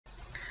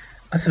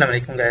Assalamu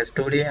alaikum guys.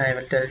 Today I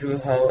will tell you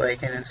how I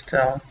can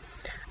install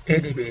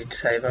ADB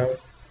driver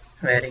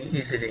very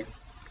easily.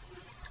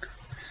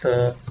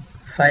 So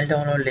file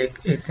download link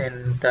is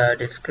in the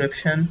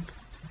description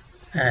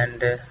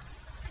and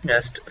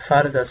just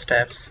follow the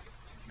steps.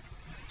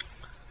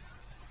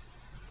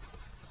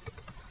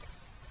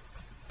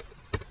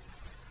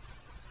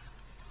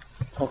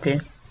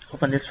 Okay,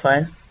 open this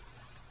file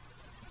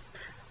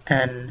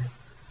and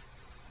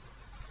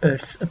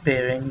it's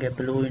appearing a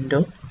blue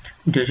window.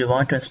 Do you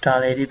want to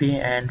install ADB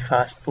and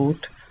fast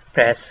boot?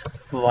 Press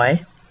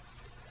Y,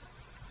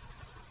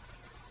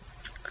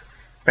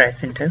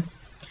 press enter.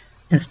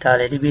 Install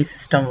ADB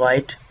system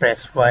wide,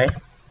 press Y,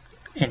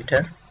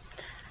 enter.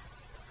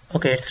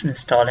 Okay, it's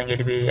installing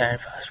ADB and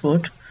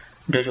fastboot.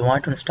 Do you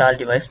want to install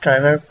device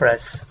driver?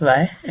 Press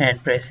Y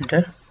and press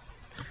enter.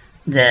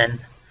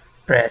 Then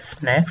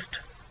press next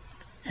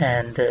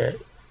and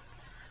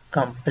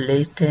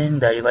completing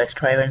the device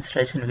driver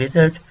installation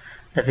wizard.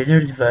 The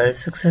wizards were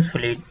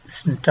successfully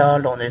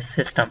installed on this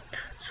system,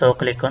 so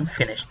click on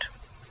finished.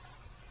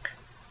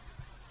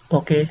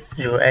 Okay,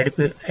 your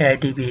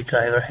ADB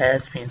driver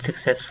has been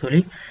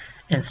successfully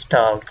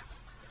installed.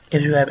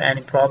 If you have any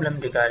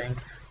problem regarding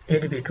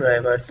ADB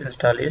drivers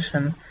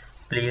installation,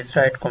 please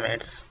write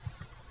comments.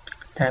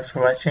 Thanks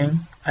for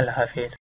watching. Allah Hafiz.